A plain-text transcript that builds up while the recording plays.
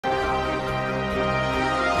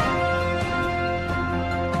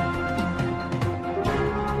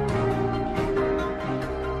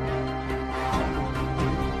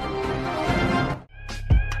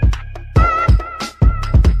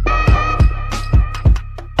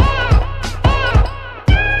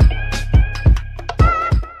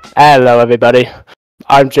Hello everybody,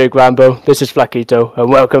 I'm Jake Rambo, this is Flackitoo,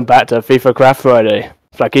 and welcome back to Fifacraft Friday.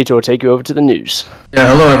 Flackitoo will take you over to the news.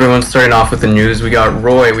 Yeah, hello everyone, starting off with the news. We got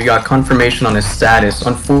Roy, we got confirmation on his status.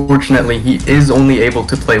 Unfortunately, he is only able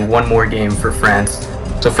to play one more game for France.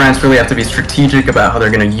 So France really have to be strategic about how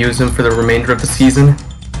they're going to use him for the remainder of the season.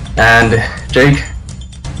 And Jake,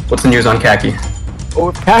 what's the news on Khaki? Well,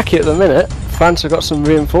 with Khaki at the minute, France have got some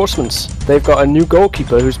reinforcements. They've got a new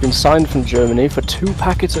goalkeeper who's been signed from Germany for 2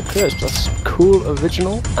 packets of crisps. That's cool,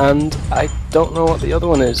 original, and I don't know what the other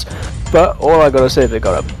one is. But all I gotta say, they've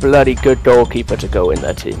got a bloody good goalkeeper to go in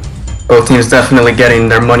their team. Both teams definitely getting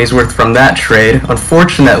their money's worth from that trade.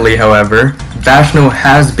 Unfortunately, however, Vashno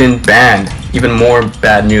has been banned. Even more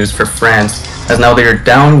bad news for France, as now they are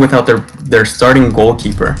down without their starting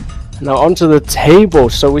goalkeeper. Now onto the table,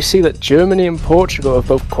 so we see that Germany and Portugal have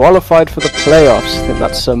both qualified for the playoffs. I think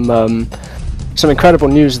that's some incredible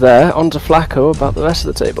news there. On to Flacko about the rest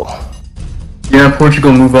of the table. Yeah,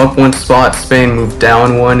 Portugal move up 1 spot, Spain move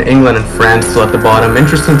down 1, England and France still at the bottom.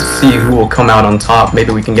 Interesting to see who will come out on top.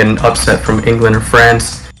 Maybe we can get an upset from England or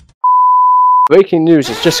France. Breaking news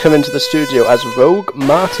has just come into the studio as Rogue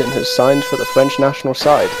Martin has signed for the French national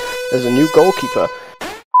side as a new goalkeeper.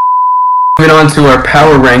 Moving on to our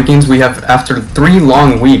power rankings, we have, after 3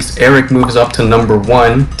 long weeks, HEric moves up to number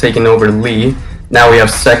 1, taking over Lee. Now we have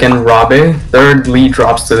 2nd, Rabe. 3rd, Lee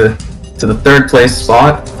drops to the 3rd place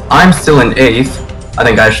spot. I'm still in 8th. I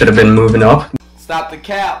think I should have been moving up. Stop the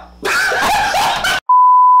cap!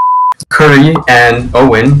 Curry and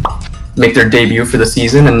Owen make their debut for the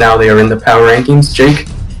season, and now they are in the power rankings. Jake,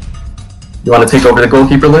 you want to take over the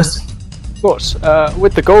goalkeeper list? Of course.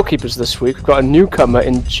 With the goalkeepers this week, we've got a newcomer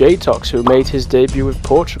in J-Tox who made his debut with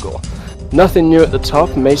Portugal. Nothing new at the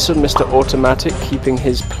top. Mason, Mr. Automatic, keeping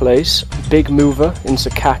his place. Big mover in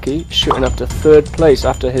Sakaki, shooting up to 3rd place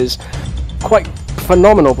after his quite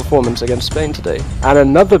phenomenal performance against Spain today. And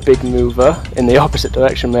another big mover in the opposite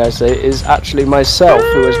direction, may I say, is actually myself,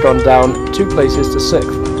 who has gone down 2 places to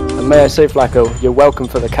 6th. And may I say, Flacko, you're welcome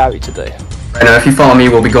for the carry today. Right now, if you follow me,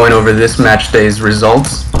 we'll be going over this match day's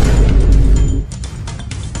results.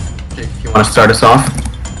 If you want to start us off.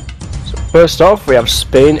 So first off, we have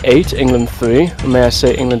Spain 8, England 3. And may I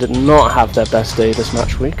say, England did not have their best day this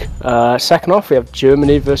match week. Second off, we have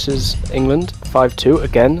Germany versus England 5-2.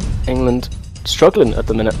 Again, England struggling at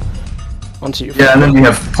the minute. On to you. Yeah, and then we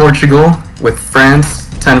have Portugal with France,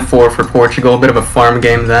 10-4 for Portugal. A bit of a farm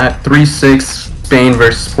game that. 3-6 Spain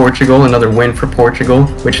versus Portugal, another win for Portugal,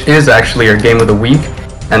 which is actually our game of the week.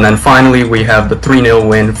 And then finally, we have the 3-0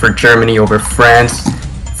 win for Germany over France.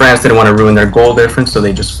 France didn't want to ruin their goal difference, so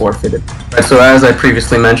they just forfeited. Right, so as I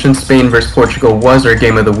previously mentioned, Spain versus Portugal was our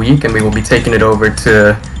game of the week, and we will be taking it over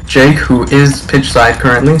to Jake, who is pitch side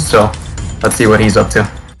currently, so let's see what he's up to.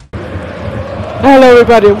 Hello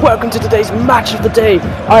everybody and welcome to today's match of the day.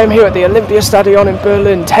 I am here at the Olympia Stadion in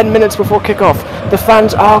Berlin, 10 minutes before kickoff. The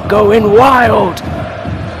fans are going wild.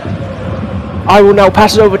 I will now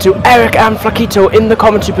pass it over to HEric and Flackitoo in the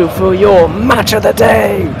commentary booth for your match of the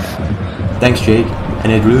day. Thanks, Jake.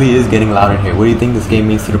 And it really is getting loud in here. What do you think this game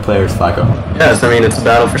means to the players, Flacko? Yes, I mean, it's a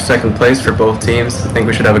battle for 2nd place for both teams. I think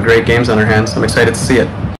we should have a great games on our hands. I'm excited to see it.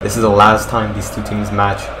 This is the last time these 2 teams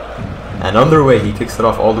match. And on their way, he kicks it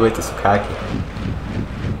off all the way to Sakaki.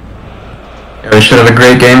 Yeah, we should have a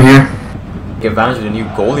great game here. Take advantage of the new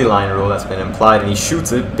goalie line rule that's been implied, and he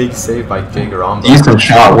shoots it. Big save by Jake Rambo. Decent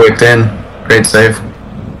shot whipped in. Great save.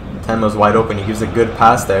 Tenma's wide open. He gives a good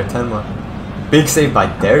pass there. Tenma. Big save by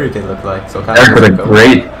Derek, it looked like. So HEric with a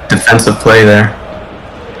great defensive play there.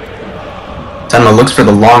 Tenma looks for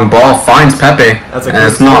the long ball, finds Pepe, and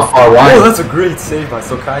it's not far wide. Oh, that's a great save by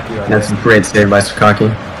Sakaki right That's a great save by Sakaki.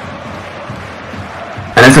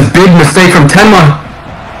 And it's a big mistake from Tenma.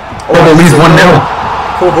 Portugal leads 1-0.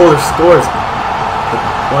 Cole Bowler scores.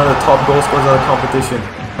 One of the top goal scorers of the competition.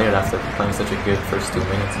 After playing such a good first 2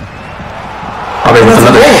 minutes. Probably with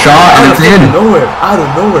another shot, and it's in. Out of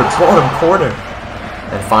nowhere, bottom corner.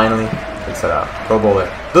 And finally, takes it out. Pro Bowler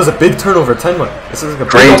does a big turnover, Tenma. This is a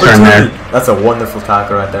great turn there. That's a wonderful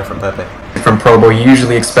tackle right there from Pepe. From Pro Bowl, you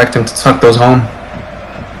usually expect him to tuck those home.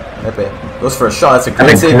 Pepe goes for a shot. That's a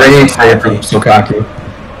great save. Great save from Sakaki.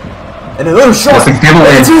 And another shot. That's a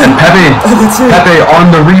giveaway. And Pepe on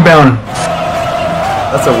the rebound.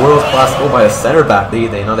 That's a world-class goal by a center back. They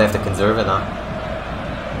know they have to conserve it now.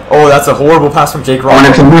 Oh, that's a horrible pass from Jake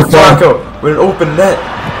Rambo. Flacko with an open net.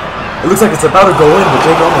 It looks like it's about to go in, but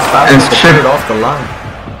Jake Rambo's fast enough to clear it off the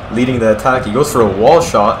line. Leading the attack, he goes for a wall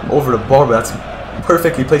shot over the bar, but that's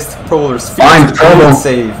perfectly placed Pro Bowler's feet. Good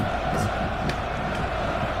save.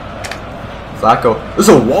 Flacko. There's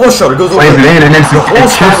a wall shot. It goes over. Plays it in, and it's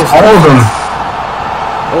all of them.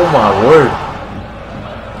 Oh my word.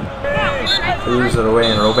 Clears it away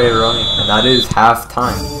and Robe running. And that is half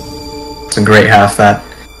time. It's a great half, that.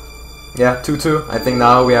 Yeah, 2-2. I think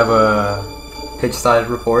now we have a pitch side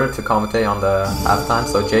reporter to commentate on the halftime.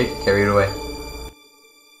 So Jake, carry it away.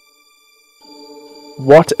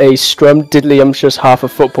 What a scrum-diddly-umptious half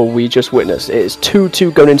of football we just witnessed. It is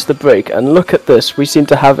 2-2 going into the break, and look at this. We seem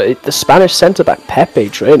to have the Spanish centre-back Pepe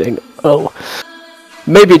training. Oh,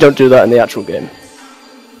 maybe don't do that in the actual game.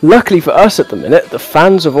 Luckily for us at the minute, the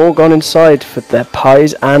fans have all gone inside for their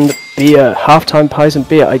pies and beer. Half-time pies and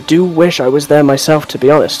beer. I do wish I was there myself, to be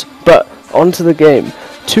honest. But, on to the game.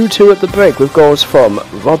 2-2 at the break with goals from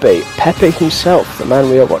Robbie, Pepe himself, the man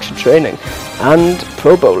we are watching training, and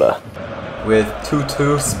Pro Bowler. With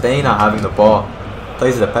 2-2, Spain are having the ball.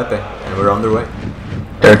 Plays it at Pepe, and we're underway.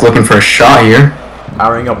 Derek looking for a shot here.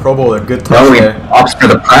 Powering up Pro Bowler, good touch there. Opts for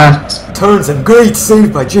the pass. Turns and great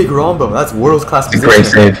save by Jake Rombo. That's world-class position. Great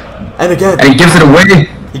save. And again. And he gives it away.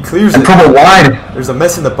 He clears and it. Pro Bowl wide. There's a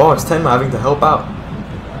mess in the box. Tenma having to help out.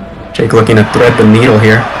 Jake looking to thread the needle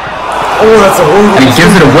here. Oh, that's a horrible And he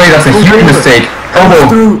gives it away. That's a huge mistake. Pro Bowl.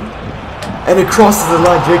 Through. And it crosses the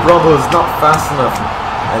line. Jake Rombo is not fast enough.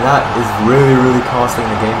 And that is really, really costing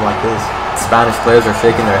the game like this. Spanish players are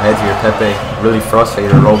shaking their heads here. Pepe really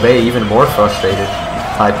frustrated. Robe even more frustrated.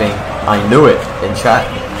 Typing, "I knew it" in chat.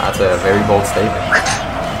 That's a very bold statement.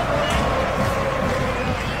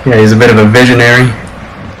 Yeah, he's a bit of a visionary.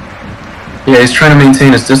 Yeah, he's trying to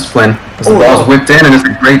maintain his discipline. As the ball's whipped in and it's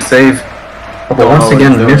a great save. But once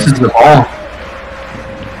again, misses the ball.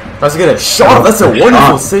 Let's get a shot. That's a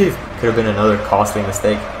wonderful save. Could have been another costly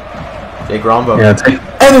mistake. Jake Rombo. Yeah,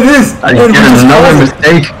 and it is! And another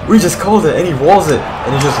mistake. We just called it, and he walls it,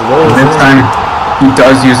 and he just rolls this time, he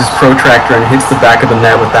does use his protractor and hits the back of the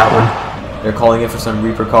net with that one. They're calling in for some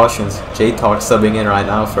repercussions. J-Talk subbing in right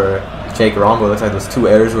now for Jake Rombo. Looks like those 2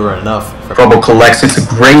 errors were enough. Rombo collects. It's a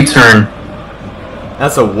great turn.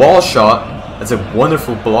 That's a wall shot. That's a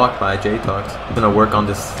wonderful block by J-Talk. Gonna work on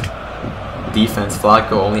this defense.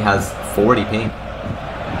 Flacko only has 40 ping.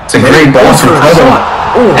 It's a great ball from Flacko.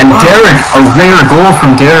 And Derek, a rare goal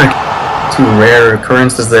from Derek. 2 rare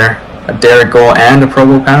occurrences there. A Derek goal and a Pro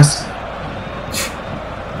Bowl pass.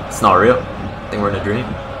 It's not real. I think we're in a dream.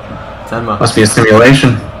 Tenma. Must be a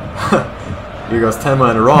simulation. Here goes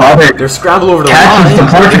Tenma and Rob. They're scrambled over the line. Catches the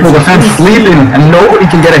Portugal defense sleeping, and nobody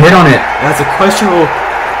can get a hit on it. And that's a questionable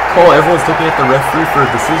call. Everyone's looking at the referee for a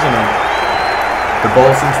decision, and the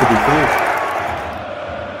ball seems to be cleared.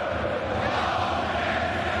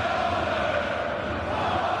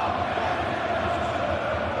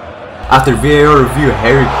 After VAR review,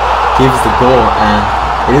 HEric gives the goal, and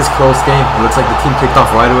it is close game. It looks like the team kicked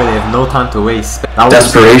off right away. They have no time to waste.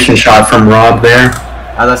 Desperation shot from Rob there.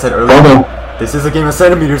 As I said earlier, this is a game of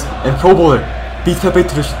centimeters, and Pro Bowler beats Pepe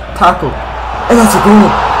to the tackle, and that's a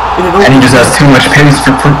goal. And he just has too much pace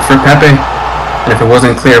for Pepe. And if it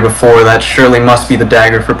wasn't clear before, that surely must be the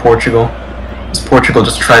dagger for Portugal. As Portugal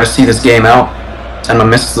just try to see this game out. Tenma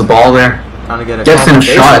misses the ball there. Trying to get a gets in a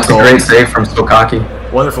shot. It's a great save from Stokaki.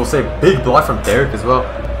 Wonderful save. Big block from Derek as well.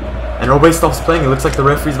 And Robe stops playing. It looks like the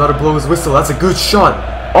referee's about to blow his whistle. That's a good shot.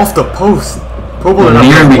 Off the post. Pro Bowler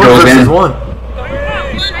nearly goes in. 1.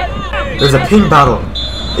 There's a ping battle.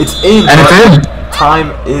 It's in. And it's in.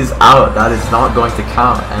 Time is out. That is not going to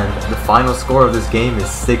count. And the final score of this game is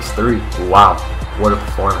 6-3. Wow. What a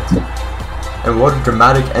performance. And what a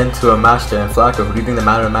dramatic end to a Matchday. And Flacko, who do you think the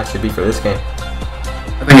man of the match should be for this game?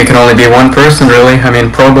 I think it can only be one person, really. I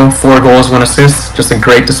mean, Probo, 4 goals, 1 assist. Just a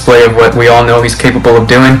great display of what we all know he's capable of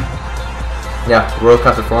doing. Yeah,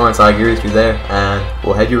 world-class performance. I agree with you there. And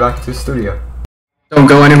we'll head you back to the studio. Don't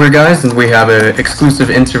go anywhere, guys, and we have an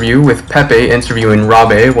exclusive interview with Pepe interviewing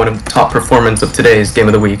Robe, one of the top performers of today's Game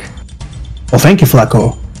of the Week. Well, thank you,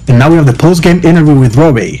 Flacko. And now we have the post-game interview with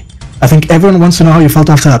Robe. I think everyone wants to know how you felt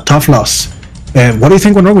after that tough loss. What do you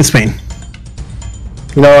think went wrong with Spain?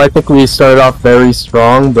 You know, I think we started off very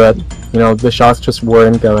strong, but, you know, the shots just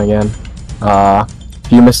weren't going in. A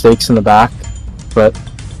few mistakes in the back, but,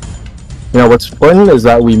 you know, what's important is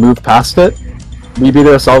that we moved past it. We beat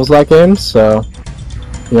ourselves that game, so,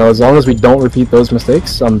 you know, as long as we don't repeat those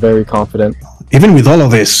mistakes, I'm very confident. Even with all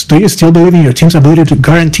of this, do you still believe in your team's ability to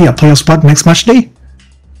guarantee a playoff spot next match day?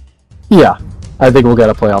 Yeah, I think we'll get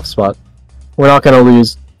a playoff spot. We're not going to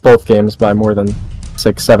lose both games by more than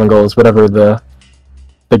 6-7 goals, whatever the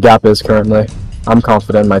gap is currently. I'm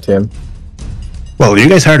confident in my team. Well, you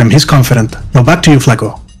guys heard him. He's confident. Now back to you,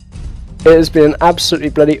 Flacko. It has been an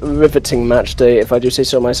absolutely bloody riveting match day, if I do say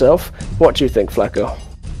so myself. What do you think, Flacko?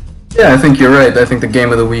 Yeah, I think you're right. I think the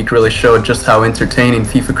Game of the Week really showed just how entertaining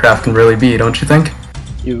Fifacraft can really be, don't you think?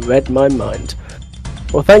 You read my mind.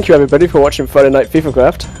 Well, thank you everybody for watching Friday Night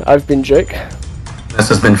Fifacraft. I've been Jake. This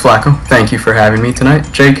has been Flacko. Thank you for having me tonight.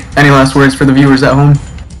 Jake, any last words for the viewers at home?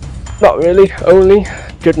 Not really, only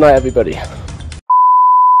good night everybody.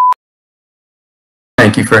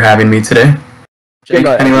 Thank you for having me today. Jake,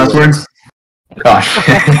 night, any last words? Gosh.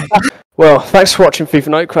 Well, thanks for watching FIFA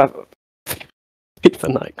Nightcraft.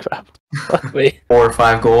 FIFA Nightcraft. Fuck me. 4 or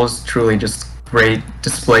 5 goals. Truly just great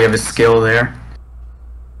display of his skill there.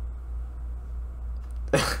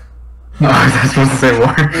 Oh, I was supposed to say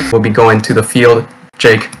more. We'll be going to the field.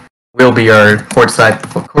 Jake will be our courtside.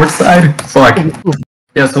 Courtside? Fuck.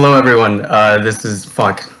 Yes, hello everyone. This is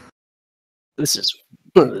fuck. This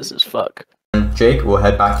is fuck. Jake, we'll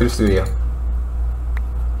head back to the studio.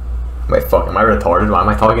 Wait, fuck, am I retarded? Why am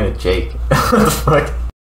I talking to Jake? What the fuck?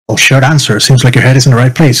 Oh, short answer. Seems like your head is in the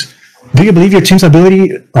right place. Do you believe your team's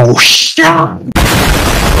ability? Oh, shit!